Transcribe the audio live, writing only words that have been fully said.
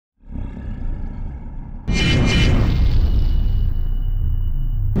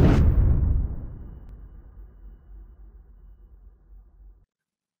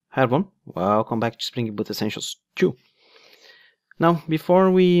Hi everyone, welcome back to SpringBoot Essentials 2. Now, before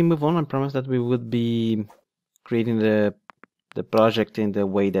we move on, I promised that we would be creating the project in the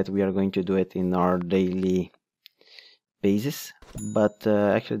way that we are going to do it in our daily basis. But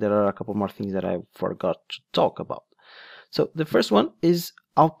actually there are a couple more things that I forgot to talk about. So the first one is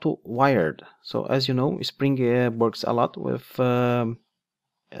auto-wired. So as you know, Spring works a lot with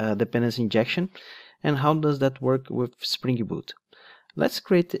dependency injection. And how does that work with SpringBoot? Let's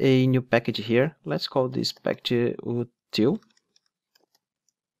create a new package here. Let's call this package util.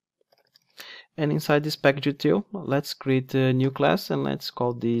 And inside this package util, let's create a new class and let's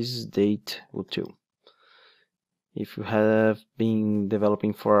call this date util. If you have been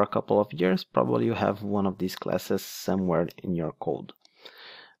developing for a couple of years, probably you have one of these classes somewhere in your code.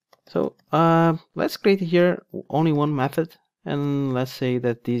 So let's create here only one method, and let's say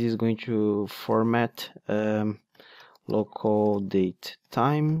that this is going to format local date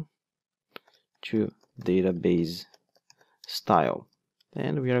time to database style,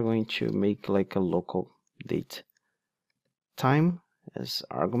 and we are going to make like a local date time as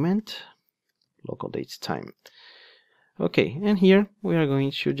argument, local date time. Okay, and here we are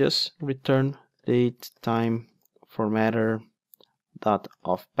going to just return date time formatter dot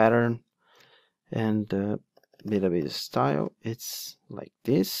of pattern, and the database style, it's like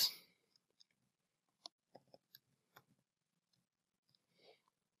this.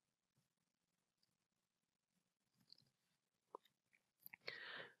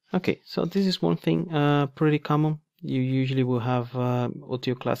 Okay, so this is one thing pretty common. You usually will have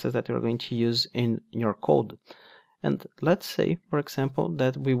util classes that you're going to use in your code. And let's say, for example,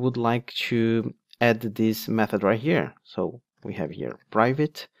 that we would like to add this method right here. So we have here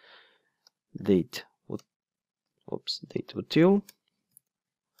private date util.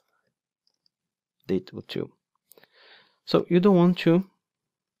 So you don't want to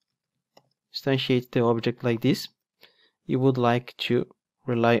instantiate the object like this. You would like to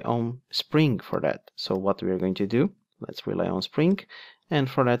rely on Spring for that. So what we are going to do, let's rely on Spring, and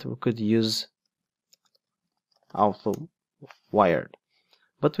for that we could use auto wired.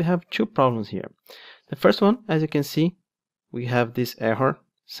 But we have two problems here. The first one, as you can see, we have this error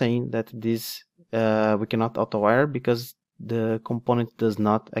saying that this we cannot auto wire because the component does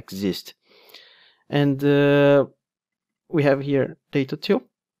not exist. And we have here date util.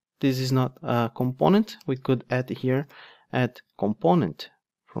 This is not a component. We could add here add component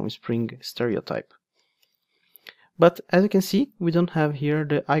from Spring stereotype. But as you can see, we don't have here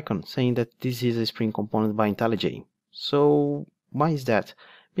the icon saying that this is a Spring component by IntelliJ. So why is that?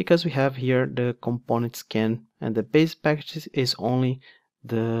 Because we have here the component scan, and the base package is only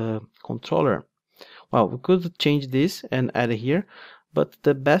the controller. Well, we could change this and add it here, but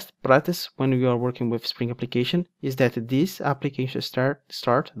the best practice when you are working with Spring application is that this application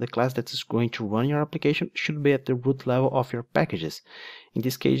start, the class that is going to run your application, should be at the root level of your packages. In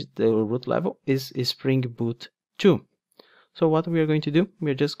this case, the root level is SpringBoot 2. So what we are going to do,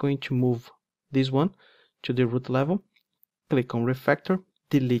 we are just going to move this one to the root level, click on refactor,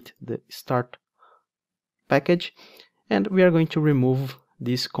 delete the start package, and we are going to remove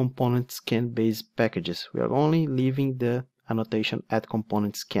these component scan base packages. We are only leaving the annotation add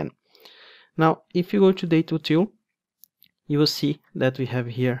component scan. Now if you go to date util, you will see that we have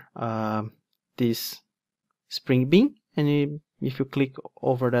here this Spring Bean, and if you click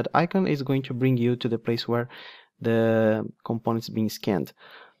over that icon, it's going to bring you to the place where the components being scanned.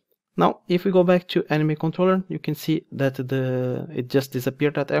 Now if we go back to anime controller, you can see that it just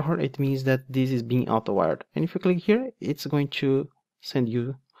disappeared, that error. It means that this is being auto wired, and if you click here, it's going to send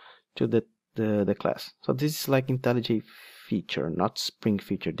you to the class. So this is like IntelliJ feature, not Spring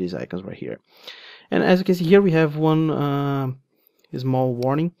feature, these icons right here. And as you can see here, we have one small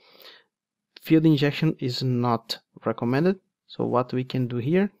warning. Field injection is not recommended. So what we can do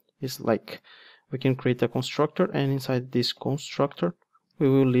here is like we can create a constructor, and inside this constructor we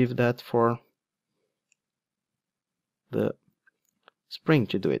will leave that for the Spring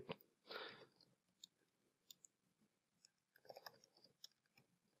to do it.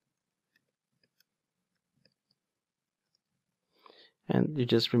 And you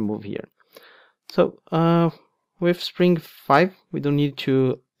just remove here. So with Spring 5, we don't need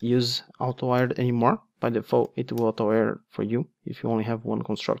to use auto wired anymore. By default, it will auto wire for you if you only have one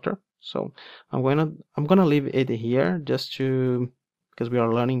constructor. So I'm gonna leave it here just to, because we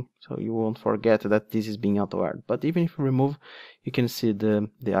are learning, so you won't forget that this is being auto wired. But even if you remove, you can see the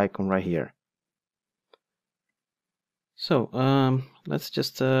icon right here. So let's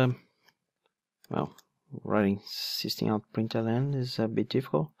just well, writing system out println is a bit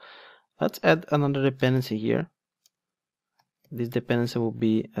difficult. Let's add another dependency here. this dependency will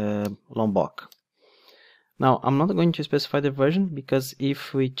be Lombok. Now I'm not going to specify the version, because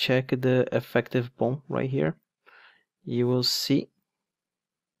if we check the effective POM right here, you will see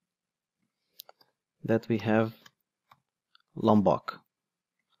that we have Lombok.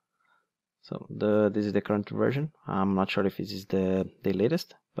 So this is the current version. I'm not sure if this is the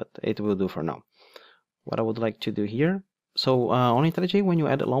latest, but it will do for now. What I would like to do here, so on IntelliJ, when you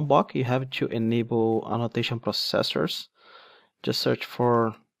add a Lombok, you have to enable annotation processors. Just search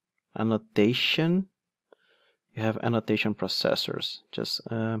for annotation. You have annotation processors. Just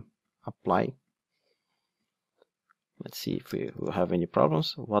apply. Let's see if we will have any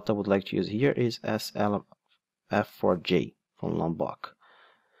problems. What I would like to use here is SLF4J from Lombok.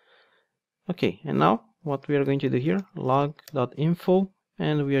 Okay, and now what we are going to do here, log.info,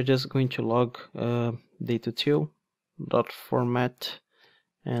 and we are just going to log DevDojo.format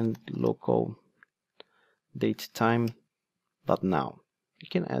and local datetime.now. You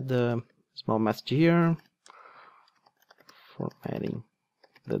can add a small message here, formatting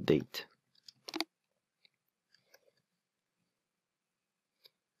the date.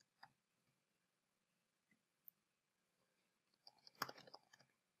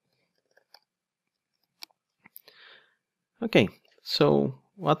 Okay, so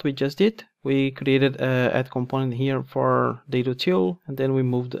what we just did, we created a add component here for DevDojo, and then we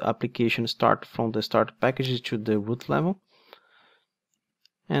moved the application start from the start packages to the root level.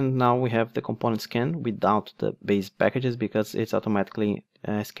 And now we have the component scan without the base packages, because it's automatically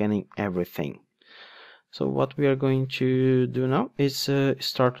scanning everything. So what we are going to do now is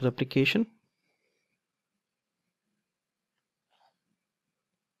start the application.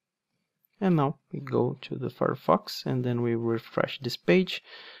 And now we go to the Firefox, and then we refresh this page,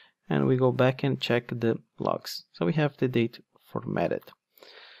 and we go back and check the logs. So we have the date formatted.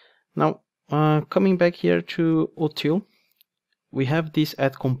 Now coming back here to util, we have this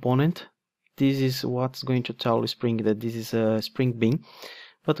add component. This is what's going to tell Spring that this is a Spring Bean,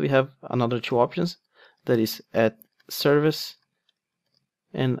 but we have another two options, that is add service,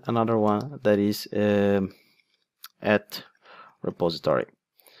 and another one that is add repository.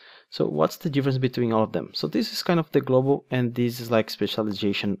 So what's the difference between all of them? So this is kind of the global, and this is like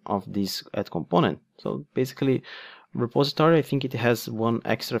specialization of this add component. So basically, repository, I think it has one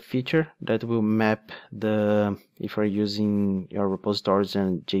extra feature that will map the, if you're using your repositories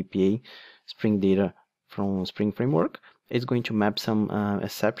and JPA Spring data from Spring Framework, it's going to map some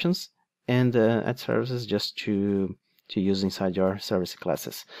exceptions, and add services just to use inside your service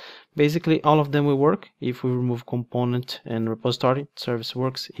classes. Basically, all of them will work. If we remove component and repository, service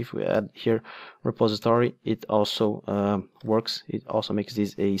works. If we add here repository, it also works. It also makes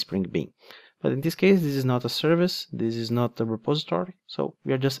this a Spring Bean. But in this case, this is not a service, this is not a repository, so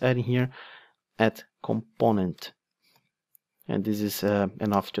we are just adding here add component. And this is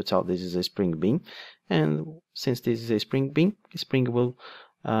enough to tell this is a Spring Bean. And since this is a Spring Bean, Spring will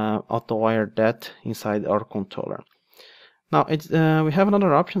auto-wire that inside our controller. Now we have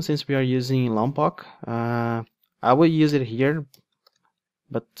another option, since we are using Lombok. I will use it here,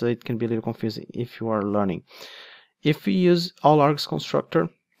 but it can be a little confusing if you are learning. If we use all args constructor,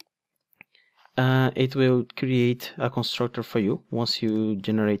 it will create a constructor for you once you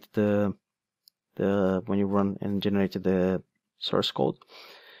generate when you run and generate the source code.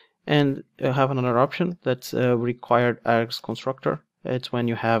 And you have another option that's required args constructor. It's when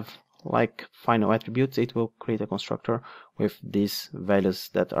you have like final attributes, it will create a constructor with these values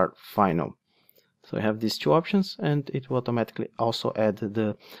that are final. So we have these two options, and it will automatically also add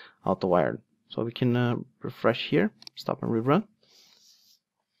the auto-wire. So we can refresh here, stop and rerun.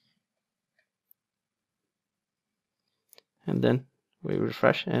 And then we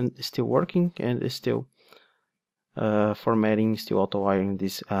refresh, and it's still working, and it's still formatting, still auto-wiring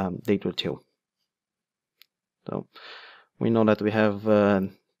this DevDojo. So we know that we have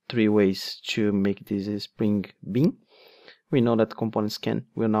 3 ways to make this a Spring Bean. We know that component scan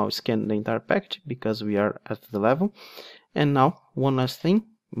will now scan the entire package because we are at the level. And now one last thing,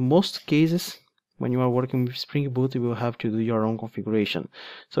 most cases when you are working with SpringBoot, you will have to do your own configuration.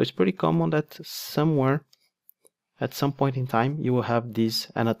 So it's pretty common that somewhere at some point in time you will have this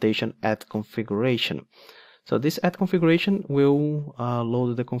annotation add configuration. So this add configuration will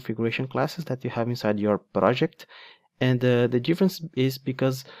load the configuration classes that you have inside your project. And the difference is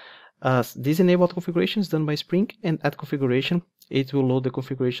because this enabled configuration is done by Spring, and add configuration, it will load the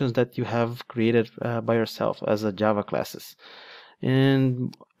configurations that you have created by yourself as a Java classes.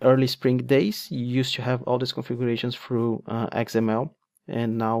 In early Spring days, you used to have all these configurations through XML,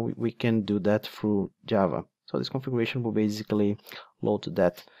 and now we can do that through Java. So this configuration will basically load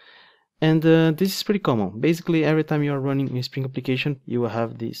that. And this is pretty common. Basically, every time you are running a Spring application, you will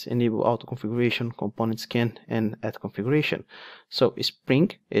have this enable auto configuration, component scan, and add configuration. So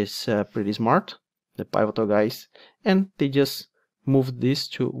Spring is pretty smart, the Pivotal guys, and they just moved this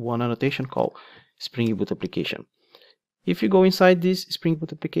to one annotation called SpringBoot application. If you go inside this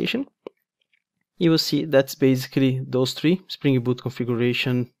SpringBoot application, you will see that's basically those three: SpringBoot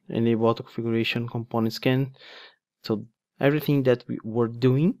configuration, enable auto configuration, component scan. So everything that we were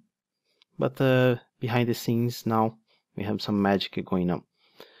doing, but behind the scenes now we have some magic going on.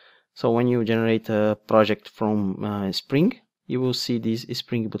 So when you generate a project from Spring, you will see this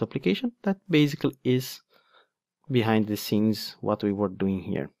SpringBoot application that basically is behind the scenes what we were doing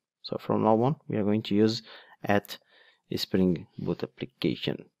here. So from now on we are going to use at SpringBoot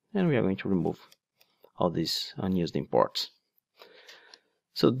application, and we are going to remove all these unused imports.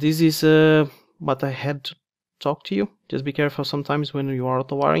 So this is what I had to talk to you. Just be careful sometimes when you are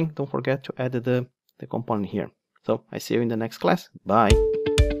auto wiring. Don't forget to add the component here. So I see you in the next class. Bye.